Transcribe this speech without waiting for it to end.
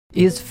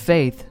Is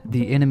faith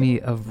the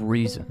enemy of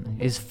reason?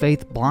 Is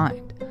faith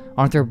blind?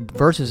 Aren't there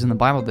verses in the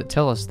Bible that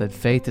tell us that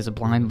faith is a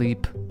blind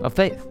leap of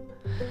faith?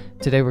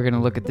 Today we're going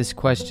to look at this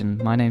question.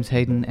 My name's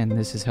Hayden, and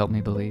this is Help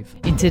Me Believe.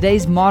 In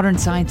today's modern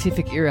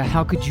scientific era,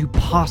 how could you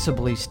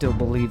possibly still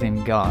believe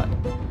in God?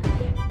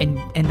 And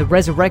the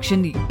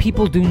resurrection,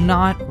 people do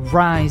not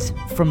rise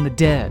from the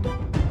dead.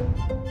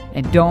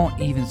 And don't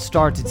even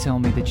start to tell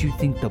me that you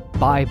think the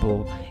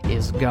Bible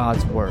is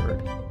God's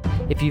Word.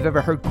 If you've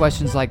ever heard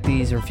questions like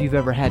these, or if you've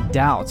ever had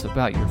doubts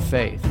about your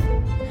faith,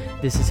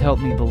 this is Help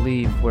Me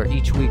Believe, where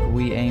each week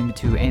we aim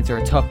to answer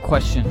a tough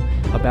question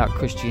about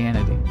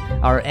Christianity.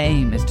 Our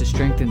aim is to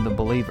strengthen the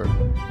believer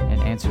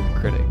and answer the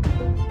critic.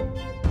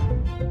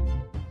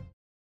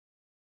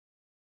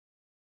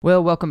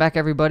 Well, welcome back,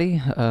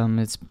 everybody.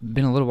 It's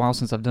been a little while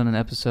since I've done an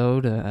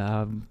episode.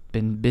 I've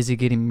been busy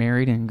getting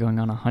married and going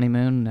on a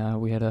honeymoon.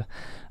 We had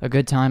a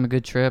good time, a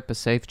good trip, a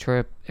safe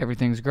trip.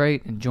 Everything's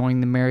great. Enjoying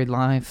the married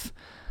life.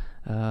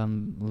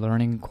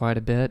 Learning quite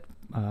a bit.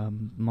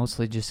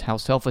 Mostly just how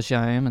selfish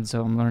I am, and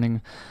so I'm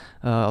learning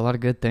a lot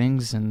of good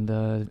things, and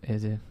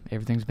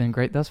everything's been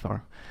great thus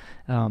far.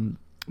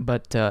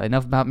 But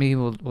enough about me.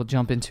 We'll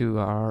jump into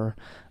our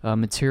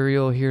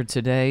material here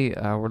today.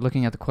 We're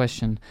looking at the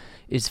question,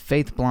 is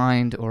faith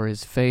blind, or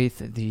is faith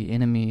the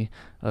enemy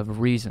of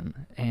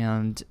reason?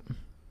 And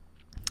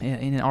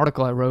in an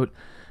article I wrote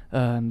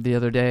the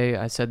other day,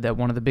 I said that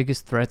one of the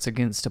biggest threats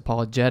against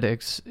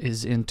apologetics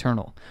is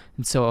internal.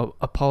 And so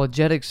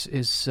apologetics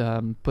is,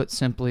 put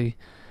simply,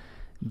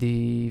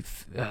 the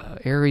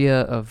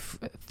area of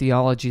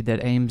theology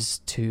that aims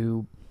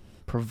to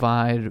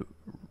provide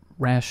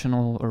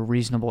rational or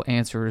reasonable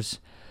answers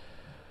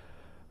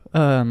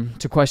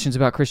to questions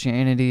about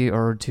Christianity,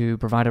 or to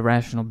provide a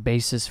rational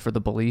basis for the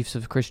beliefs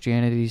of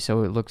Christianity.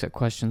 So it looks at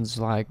questions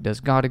like, does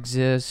God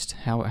exist?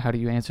 How do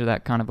you answer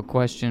that kind of a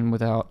question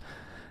without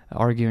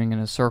arguing in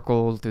a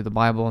circle through the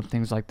Bible and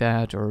things like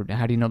that? Or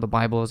how do you know the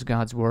Bible is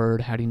God's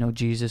Word? How do you know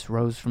Jesus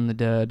rose from the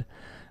dead?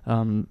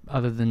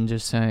 Other than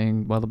just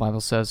saying, well, the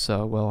Bible says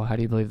so. Well, how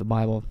do you believe the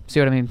Bible? See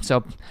what I mean? So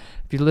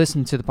if you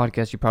listen to the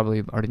podcast, you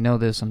probably already know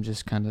this. I'm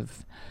just kind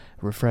of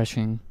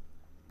refreshing.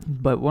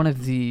 But one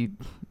of the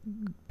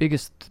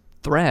biggest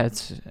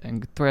threats,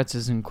 and threats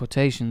is in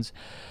quotations,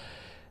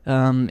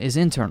 is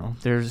internal.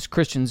 There's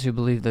Christians who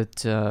believe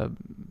that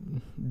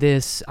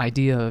this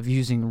idea of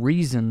using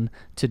reason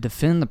to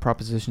defend the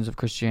propositions of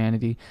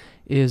Christianity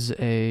is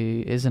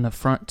an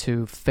affront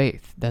to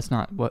faith. That's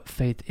not what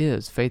faith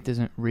is. Faith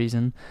isn't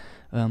reason.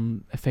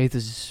 Faith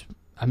is,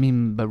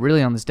 but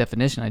really on this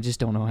definition, I just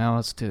don't know how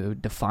else to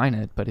define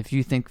it. But if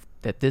you think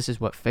that this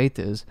is what faith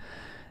is,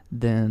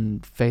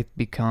 then faith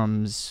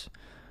becomes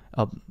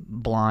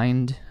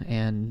blind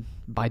and,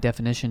 by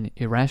definition,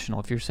 irrational.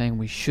 If you're saying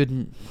we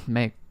shouldn't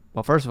make,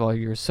 well, first of all,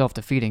 you're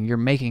self-defeating. You're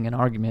making an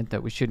argument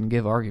that we shouldn't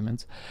give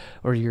arguments,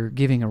 or you're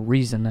giving a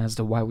reason as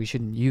to why we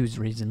shouldn't use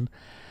reason.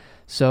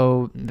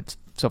 So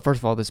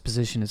first of all, this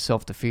position is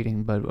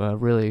self-defeating, but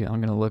really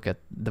I'm going to look at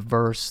the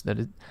verse that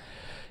it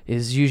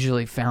is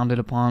usually founded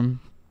upon.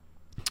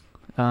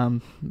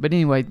 But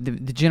anyway,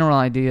 the general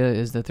idea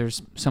is that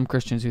there's some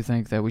Christians who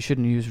think that we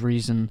shouldn't use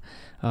reason.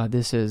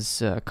 This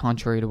is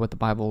contrary to what the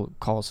Bible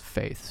calls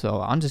faith. So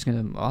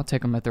I'll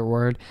take them at their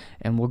word,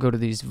 and we'll go to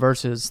these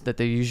verses that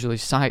they usually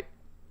cite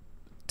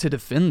to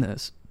defend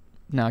this.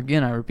 Now,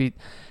 again, I repeat,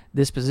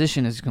 this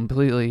position is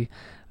completely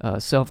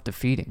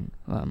self-defeating.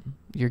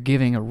 You're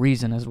giving a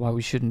reason as to why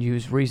we shouldn't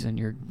use reason.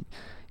 You're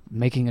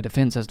making a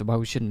defense as to why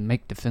we shouldn't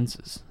make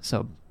defenses.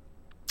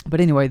 But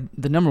anyway,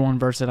 the number one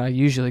verse that I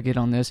usually get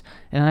on this,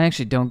 and I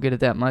actually don't get it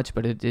that much,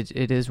 but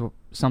it is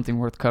something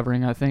worth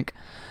covering, I think.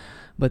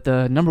 But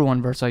the number one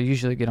verse I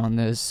usually get on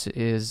this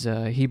is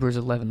Hebrews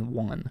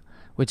 11:1,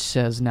 which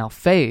says, now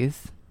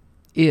faith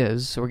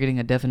is, so we're getting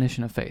a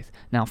definition of faith.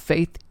 Now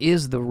faith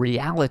is the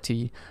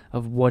reality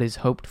of what is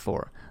hoped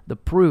for, the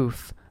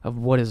proof of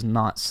what is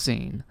not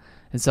seen.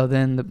 And so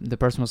then the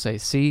person will say,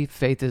 see,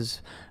 faith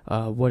is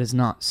what is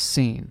not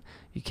seen.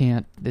 You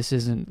can't, this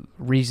isn't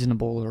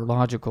reasonable or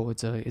logical.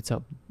 It's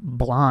a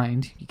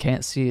blind, you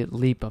can't see it,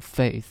 leap of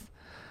faith.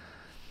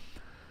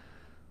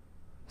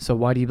 So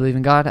why do you believe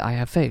in God? I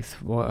have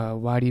faith.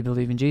 Why do you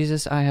believe in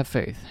Jesus? I have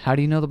faith. How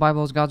do you know the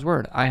Bible is God's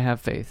Word? I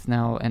have faith.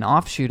 Now, an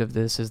offshoot of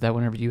this is that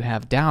whenever you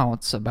have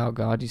doubts about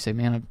God, you say,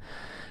 man,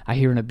 I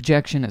hear an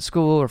objection at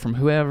school or from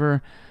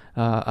whoever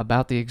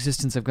about the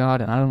existence of God,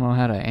 and I don't know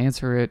how to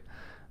answer it.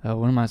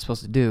 What am I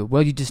supposed to do?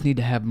 Well, you just need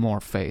to have more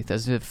faith,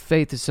 as if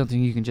faith is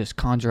something you can just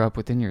conjure up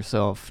within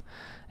yourself,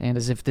 and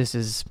as if this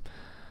is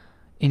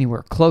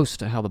anywhere close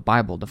to how the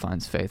Bible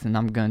defines faith, and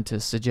I'm going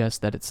to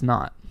suggest that it's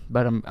not.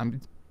 But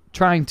I'm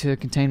trying to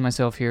contain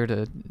myself here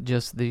to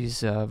just these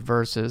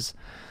verses.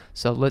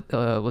 So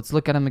let's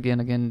look at them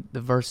again. Again,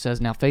 the verse says,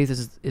 now faith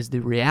is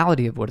the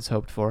reality of what is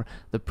hoped for,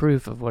 the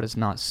proof of what is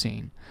not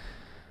seen.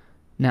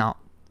 Now,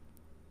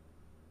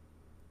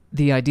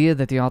 the idea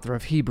that the author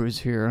of Hebrews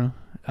here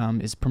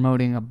is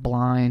promoting a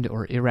blind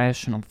or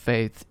irrational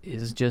faith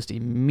is just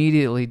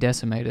immediately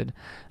decimated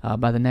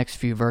by the next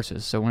few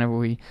verses. So whenever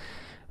we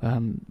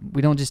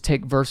We don't just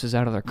take verses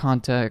out of their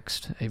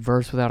context. A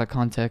verse without a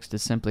context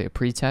is simply a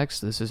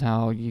pretext. This is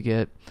how you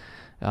get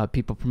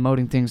people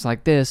promoting things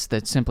like this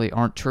that simply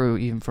aren't true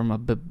even from a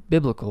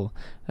biblical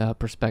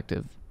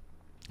perspective.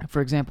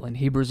 For example, in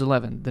Hebrews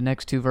 11, the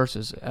next two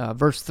verses,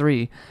 verse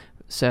 3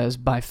 says,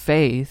 "By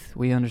faith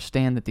we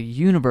understand that the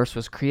universe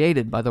was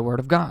created by the word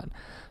of God,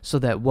 so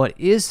that what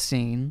is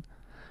seen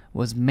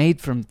was made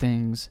from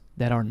things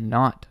that are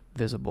not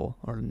visible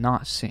or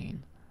not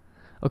seen."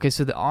 Okay,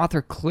 so the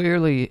author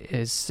clearly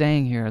is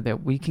saying here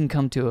that we can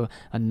come to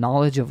a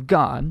knowledge of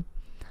God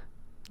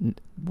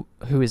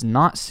who is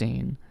not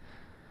seen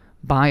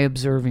by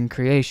observing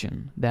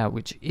creation, that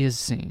which is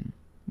seen.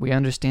 We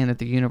understand that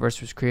the universe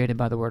was created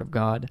by the word of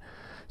God,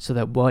 so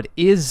that what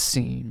is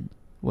seen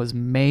was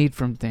made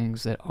from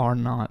things that are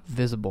not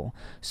visible.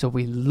 So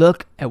we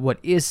look at what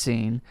is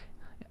seen,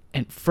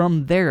 and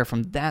from there,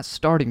 from that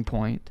starting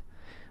point,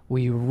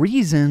 we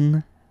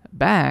reason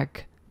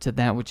back to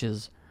that which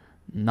is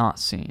not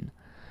seen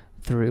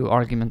through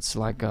arguments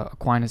like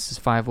Aquinas'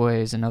 5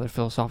 ways and other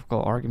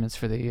philosophical arguments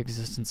for the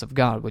existence of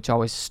God, which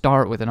always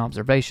start with an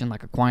observation.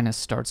 Like Aquinas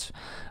starts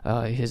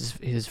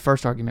his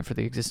first argument for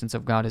the existence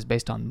of God is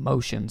based on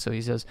motion. So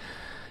he says,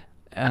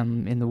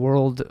 in the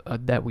world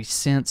that we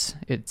sense,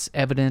 it's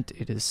evident,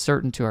 it is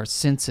certain to our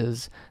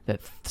senses that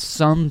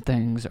some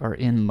things are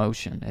in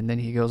motion. And then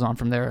he goes on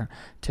from there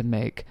to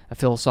make a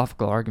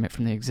philosophical argument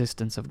from the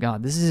existence of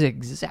God. This is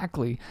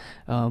exactly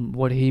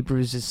what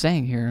Hebrews is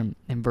saying here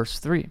in verse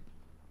 3.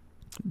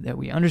 That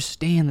we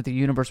understand that the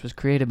universe was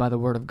created by the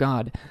word of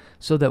God,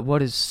 so that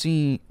what is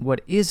seen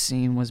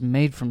was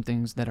made from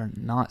things that are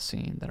not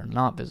seen, that are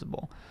not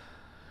visible.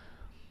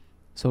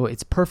 So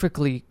it's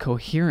perfectly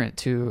coherent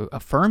to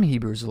affirm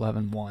Hebrews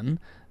 11:1,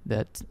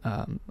 that,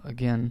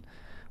 again,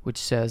 which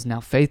says, "Now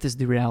faith is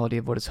the reality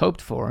of what is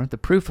hoped for, the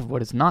proof of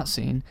what is not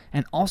seen,"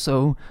 and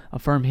also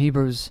affirm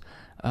Hebrews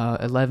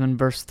 11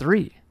 verse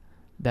 3,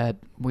 that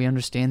we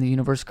understand the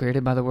universe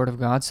created by the word of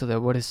God, so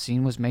that what is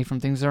seen was made from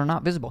things that are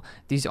not visible.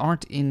 These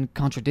aren't in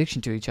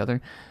contradiction to each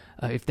other.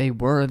 If they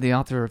were, the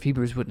author of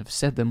Hebrews wouldn't have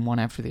said them one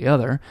after the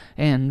other,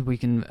 and we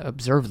can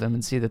observe them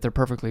and see that they're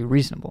perfectly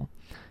reasonable.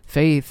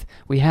 Faith,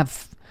 we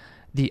have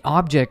the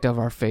object of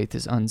our faith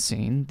is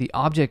unseen. The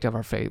object of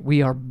our faith,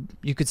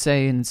 you could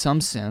say in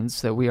some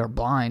sense that we are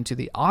blind to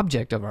the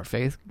object of our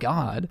faith,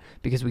 God,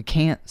 because we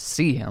can't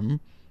see him.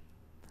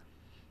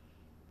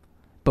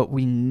 But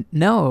we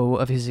know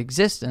of his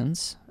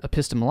existence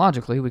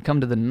epistemologically. We come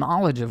to the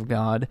knowledge of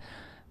God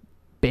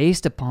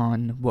based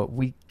upon what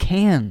we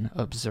can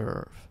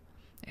observe.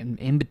 And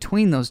in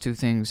between those two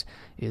things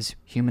is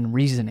human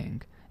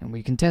reasoning. And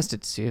we can test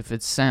it to see if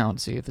it's sound,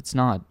 see if it's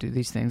not. Do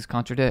these things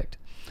contradict?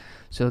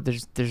 So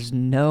there's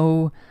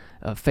no...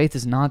 faith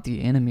is not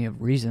the enemy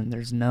of reason.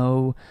 There's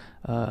no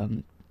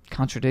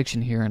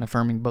contradiction here in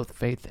affirming both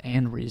faith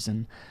and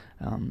reason.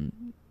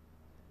 I'm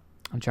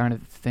trying to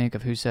think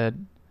of who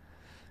said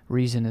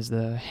reason is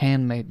the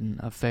handmaiden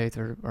of faith,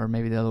 or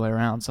maybe the other way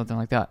around, something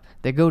like that.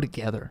 They go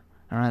together,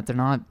 all right? They're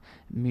not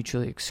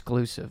mutually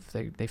exclusive.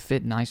 They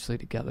fit nicely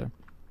together.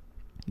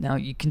 Now,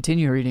 you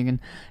continue reading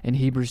in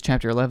Hebrews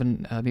chapter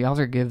 11, the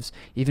author gives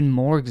even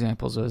more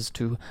examples as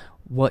to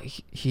what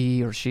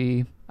he or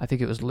she, I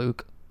think it was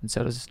Luke, and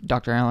so does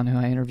Dr. Allen, who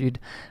I interviewed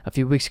a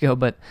few weeks ago,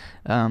 but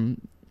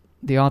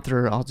the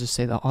author, I'll just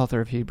say the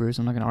author of Hebrews,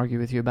 I'm not going to argue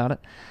with you about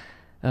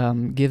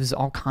it, gives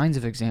all kinds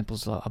of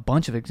examples, a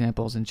bunch of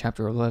examples in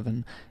chapter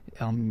 11,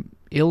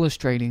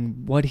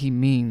 illustrating what he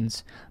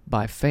means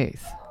by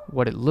faith,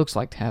 what it looks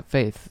like to have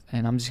faith.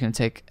 And I'm just going to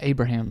take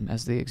Abraham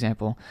as the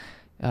example.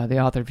 The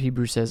author of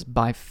Hebrews says,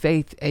 "By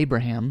faith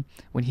Abraham,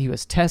 when he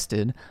was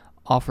tested,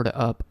 offered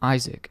up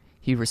Isaac.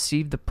 He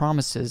received the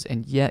promises,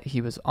 and yet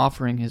he was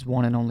offering his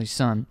one and only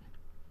son,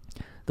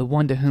 the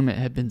one to whom it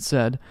had been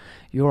said,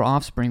 'Your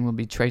offspring will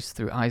be traced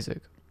through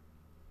Isaac.'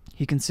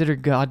 He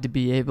considered God to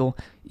be able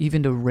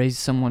even to raise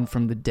someone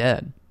from the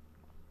dead.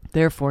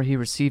 Therefore he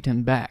received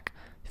him back,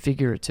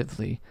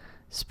 figuratively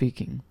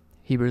speaking."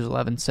 Hebrews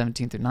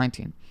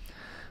 11:17-19.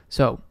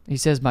 So, he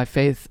says, by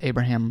faith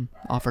Abraham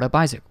offered up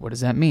Isaac. What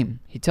does that mean?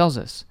 He tells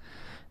us.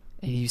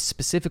 He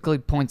specifically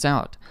points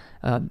out,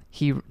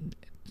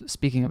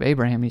 speaking of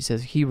Abraham, he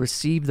says, he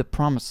received the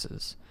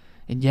promises,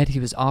 and yet he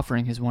was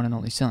offering his one and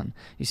only son.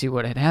 You see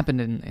what had happened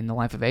in the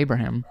life of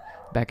Abraham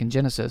back in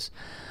Genesis.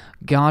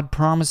 God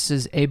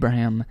promises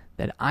Abraham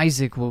that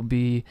Isaac will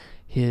be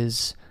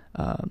his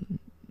son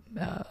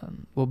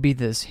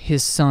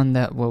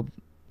that will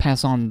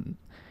pass on.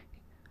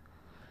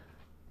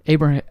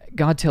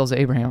 God tells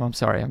Abraham,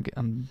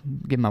 I'm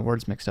getting my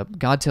words mixed up.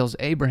 God tells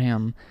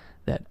Abraham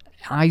that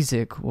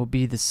Isaac will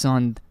be the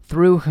son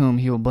through whom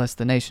he will bless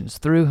the nations,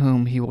 through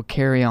whom he will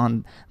carry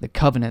on the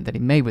covenant that he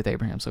made with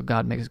Abraham. So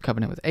God makes a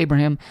covenant with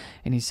Abraham,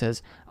 and he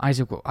says, I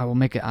will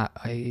make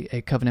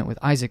a covenant with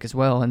Isaac as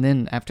well. And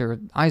then after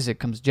Isaac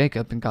comes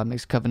Jacob, and God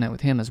makes a covenant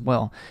with him as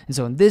well. And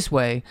so in this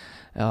way,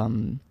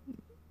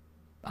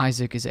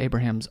 Isaac is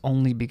Abraham's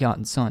only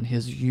begotten son,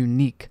 his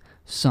unique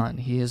son.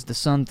 He is the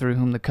son through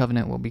whom the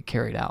covenant will be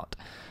carried out.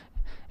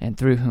 and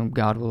through whom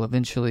God will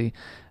eventually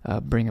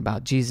bring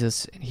about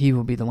Jesus, and he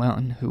will be the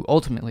one who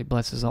ultimately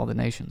blesses all the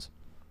nations.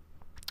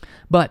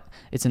 But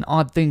it's an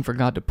odd thing for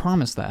God to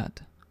promise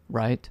that,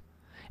 right?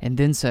 And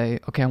then say,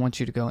 okay, I want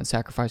you to go and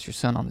sacrifice your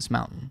son on this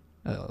mountain.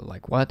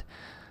 Like what?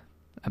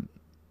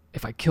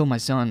 If I kill my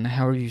son,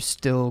 how are you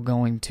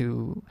going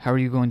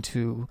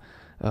to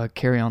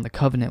carry on the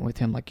covenant with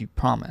him like you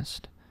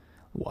promised?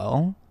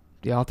 Well,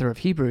 the author of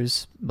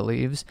Hebrews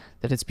believes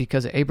that it's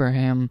because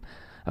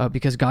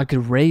because God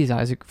could raise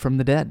Isaac from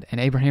the dead, and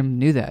Abraham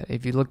knew that.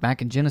 If you look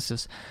back in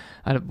Genesis,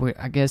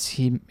 I guess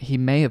he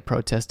may have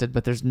protested,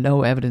 but there's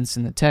no evidence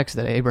in the text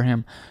that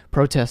Abraham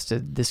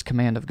protested this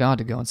command of God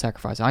to go and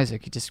sacrifice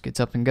Isaac. He just gets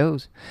up and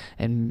goes.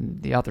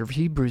 And the author of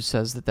Hebrews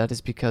says that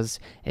is because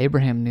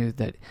Abraham knew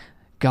that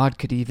God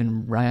could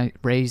even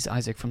raise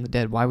Isaac from the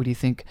dead. Why would he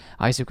think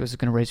Isaac was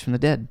going to raise from the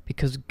dead?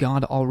 Because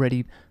God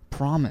already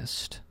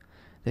promised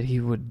that he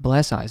would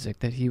bless Isaac,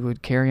 that he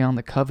would carry on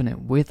the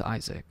covenant with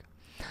Isaac.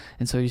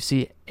 And so you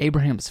see,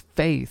 Abraham's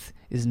faith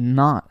is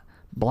not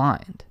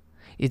blind.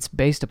 It's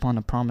based upon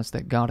a promise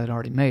that God had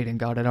already made, and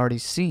God had already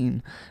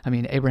seen.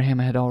 Abraham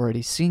had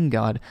already seen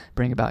God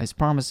bring about his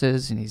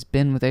promises, and he's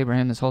been with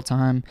Abraham this whole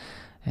time,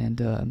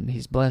 and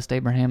he's blessed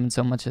Abraham, and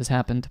so much has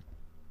happened.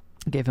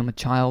 Gave him a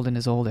child in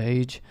his old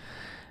age.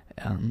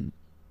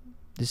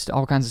 Just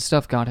all kinds of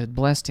stuff. God had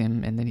blessed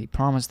him, and then he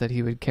promised that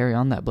he would carry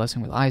on that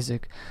blessing with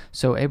Isaac.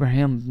 So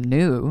Abraham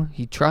knew,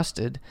 he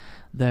trusted,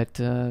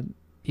 that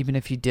even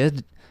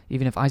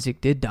if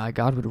Isaac did die,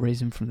 God would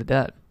raise him from the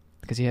dead,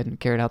 because he hadn't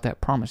carried out that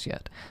promise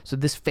yet. So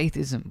this faith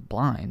isn't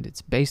blind.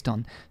 It's based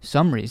on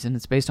some reason.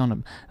 It's based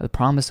on a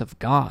promise of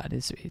God.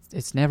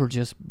 It's never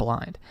just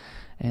blind.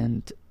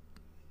 And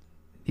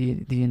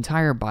the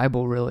entire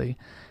Bible really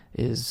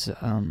is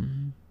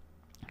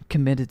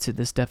committed to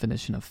this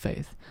definition of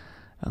faith.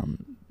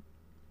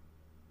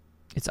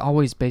 It's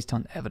always based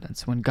on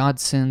evidence. When God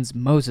sends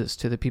Moses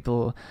to the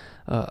people,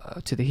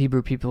 to the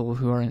Hebrew people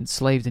who are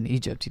enslaved in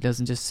Egypt, he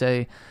doesn't just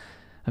say,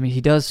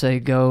 he does say,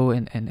 go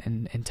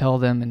and tell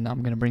them, and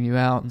I'm going to bring you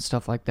out and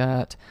stuff like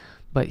that,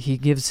 but he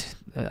gives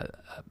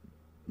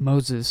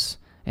Moses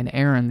and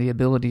Aaron the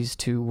abilities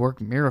to work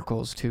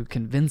miracles to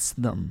convince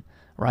them,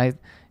 right?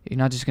 You're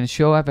not just going to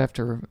show up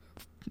after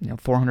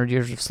 400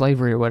 years of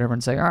slavery or whatever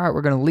and say, all right,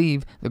 we're going to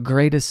leave. The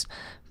greatest,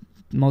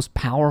 most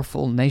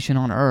powerful nation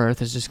on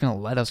earth is just going to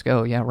let us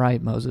go. Yeah,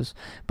 right, Moses.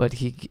 But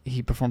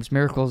he performs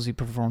miracles. He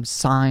performs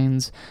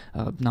signs,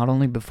 not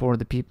only before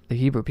the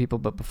Hebrew people,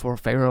 but before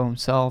Pharaoh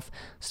himself,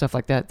 stuff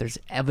like that. There's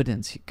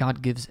evidence.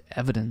 God gives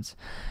evidence.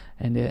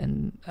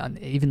 And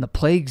even the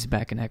plagues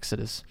back in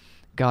Exodus,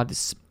 God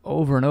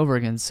over and over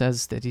again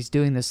says that he's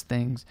doing these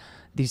things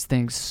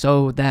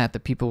so that the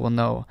people will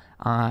know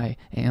I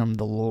am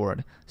the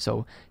Lord.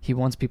 So he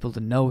wants people to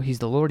know he's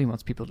the Lord. He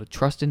wants people to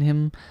trust in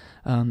him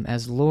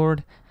as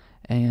Lord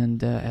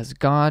and as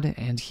God,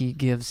 and he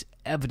gives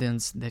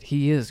evidence that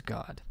he is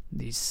God.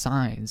 These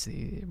signs,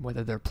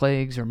 whether they're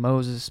plagues or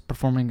Moses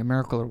performing a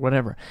miracle or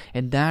whatever.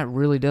 And that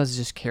really does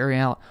just carry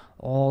out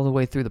all the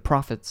way through the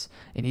prophets.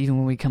 And even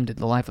when we come to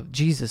the life of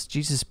Jesus,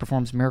 Jesus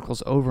performs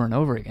miracles over and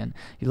over again.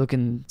 You look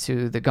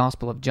into the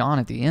Gospel of John,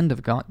 at the end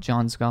of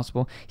John's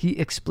Gospel, he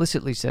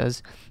explicitly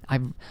says,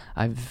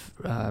 I've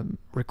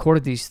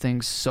recorded these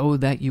things so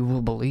that you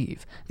will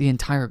believe. The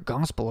entire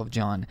Gospel of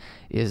John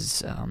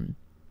is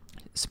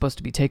supposed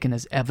to be taken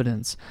as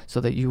evidence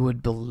so that you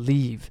would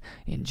believe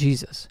in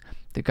Jesus.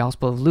 The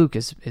Gospel of Luke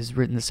is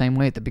written the same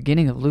way. At the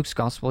beginning of Luke's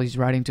Gospel, he's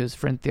writing to his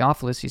friend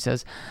Theophilus. He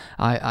says,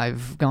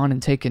 I've gone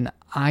and taken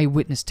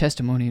eyewitness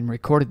testimony and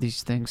recorded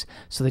these things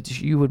so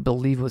that you would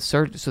believe with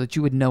certainty, so that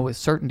you would know with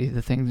certainty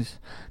the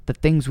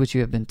things which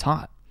you have been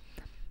taught.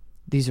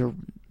 The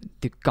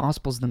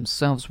Gospels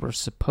themselves were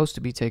supposed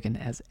to be taken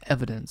as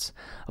evidence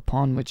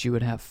upon which you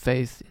would have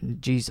faith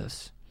in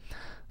Jesus.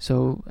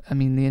 So,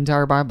 the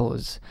entire Bible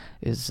is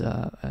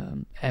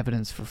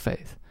evidence for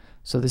faith.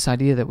 So this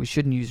idea that we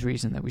shouldn't use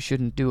reason, that we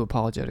shouldn't do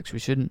apologetics, we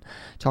shouldn't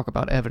talk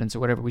about evidence or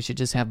whatever, we should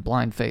just have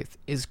blind faith,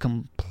 is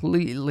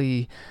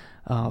completely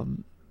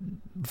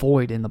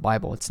void in the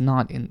Bible. It's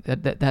not in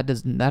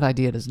that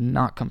idea does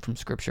not come from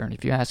Scripture. And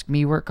if you ask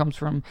me where it comes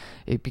from,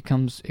 it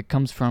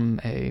comes from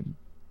a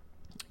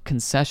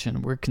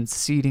concession. We're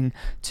conceding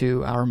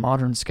to our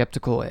modern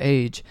skeptical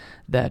age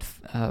that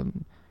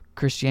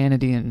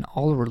Christianity and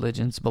all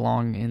religions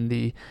belong in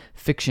the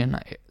fiction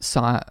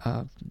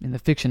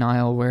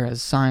aisle,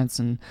 whereas science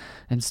and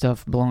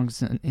stuff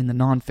belongs in the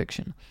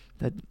nonfiction.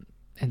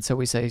 And so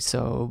we say,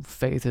 so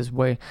faith is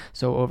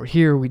so over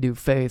here we do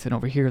faith, and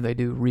over here they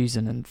do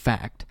reason and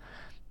fact.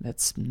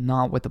 That's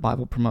not what the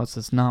Bible promotes.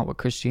 That's not what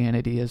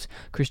Christianity is.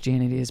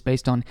 Christianity is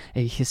based on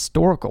a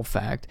historical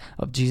fact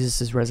of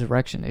Jesus'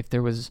 resurrection. If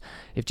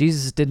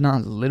Jesus did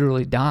not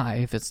literally die,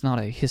 if it's not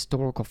a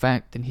historical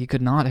fact, then he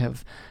could not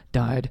have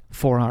died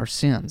for our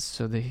sins.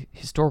 So the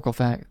historical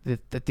fact,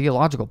 the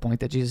theological point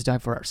that Jesus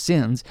died for our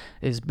sins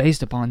is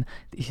based upon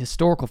the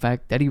historical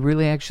fact that he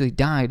really actually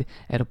died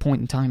at a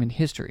point in time in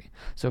history.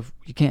 So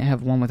you can't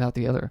have one without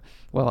the other.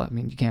 Well,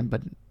 you can,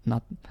 but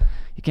not.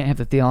 You can't have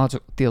the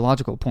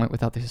theological point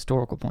without the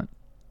historical point.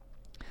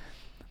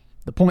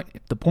 The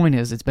point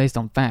is, it's based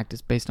on fact.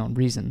 It's based on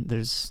reason.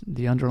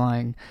 The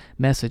underlying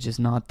message is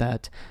not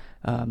that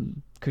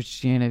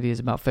Christianity is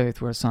about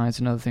faith, whereas science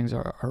and other things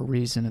are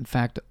reason and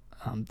fact.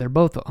 They're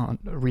both on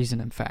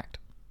reason and fact.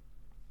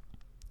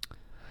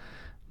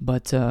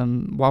 But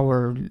while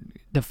we're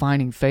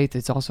defining faith,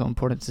 it's also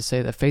important to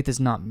say that faith is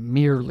not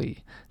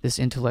merely this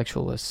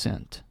intellectual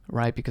assent,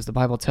 right? Because the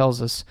Bible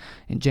tells us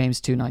in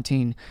James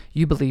 2:19,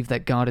 you believe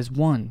that God is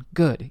one.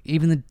 Good.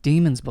 Even the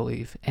demons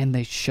believe, and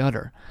they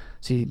shudder.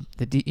 See,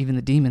 even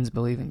the demons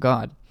believe in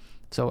God.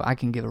 So I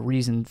can give a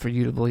reason for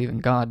you to believe in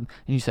God, and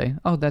you say,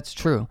 oh, that's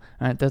true.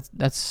 All right,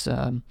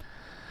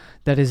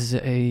 that is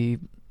a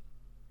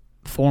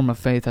form of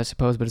faith, I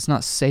suppose, but it's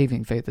not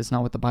saving faith. It's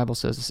not what the Bible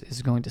says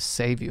is going to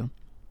save you.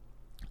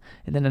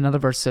 And then another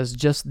verse says,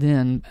 just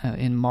then,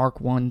 in Mark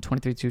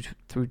 1:23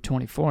 through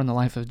 24, in the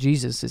life of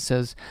Jesus, it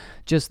says,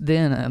 just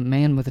then a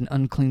man with an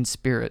unclean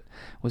spirit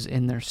was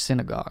in their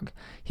synagogue.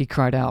 He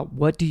cried out,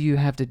 what do you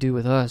have to do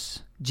with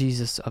us,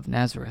 Jesus of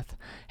Nazareth?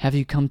 Have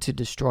you come to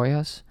destroy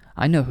us?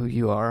 I know who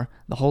you are,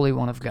 the Holy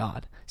One of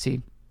God.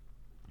 See,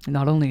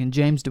 not only in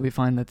James do we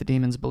find that the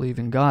demons believe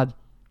in God,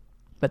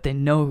 but they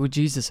know who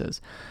Jesus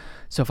is.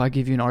 So if I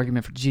give you an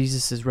argument for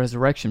Jesus'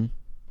 resurrection,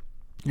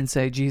 and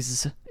say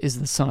Jesus is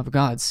the Son of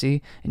God,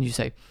 see? And you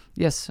say,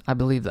 yes, I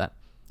believe that.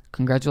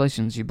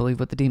 Congratulations, you believe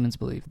what the demons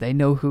believe. They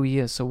know who he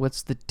is, so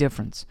what's the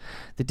difference?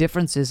 The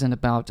difference isn't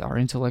about our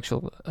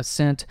intellectual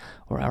assent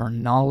or our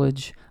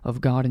knowledge of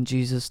God and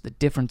Jesus. The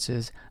difference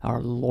is our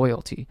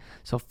loyalty.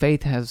 So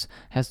faith has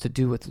to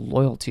do with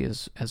loyalty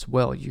as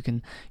well. You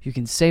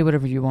can say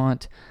whatever you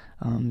want,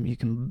 you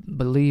can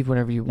believe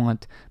whatever you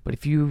want, but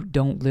if you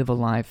don't live a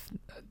life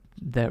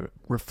that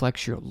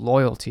reflects your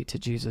loyalty to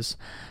Jesus,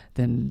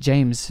 then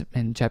James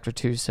in chapter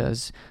 2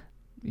 says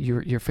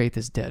your faith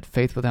is dead.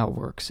 Faith without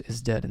works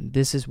is dead, and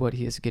this is what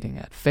he is getting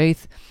at.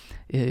 Faith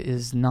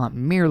is not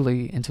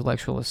merely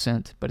intellectual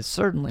assent, but it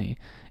certainly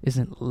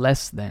isn't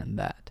less than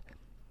that.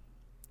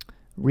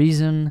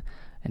 Reason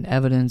and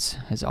evidence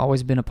has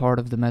always been a part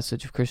of the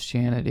message of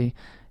Christianity.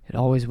 It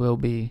always will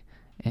be,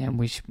 and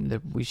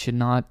we should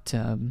not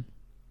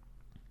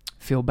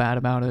feel bad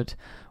about it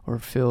or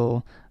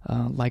feel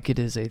like it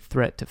is a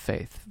threat to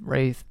faith.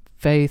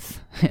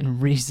 Faith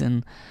and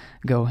reason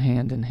go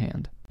hand in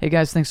hand. Hey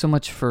guys, thanks so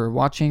much for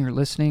watching or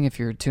listening. If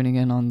you're tuning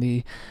in on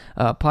the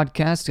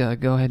podcast,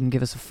 go ahead and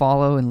give us a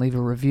follow and leave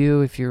a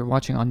review. If you're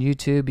watching on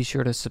YouTube, be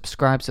sure to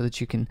subscribe so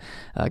that you can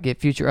get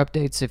future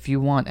updates. If you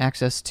want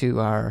access to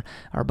our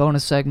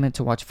bonus segment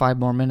to watch 5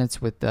 more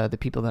minutes with the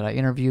people that I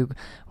interview,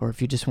 or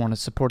if you just want to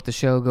support the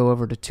show, go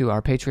over to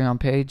our Patreon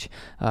page,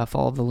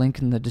 follow the link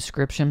in the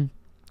description,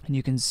 and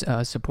you can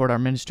support our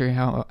ministry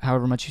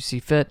however much you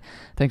see fit.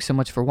 Thanks so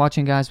much for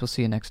watching, guys. We'll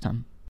see you next time.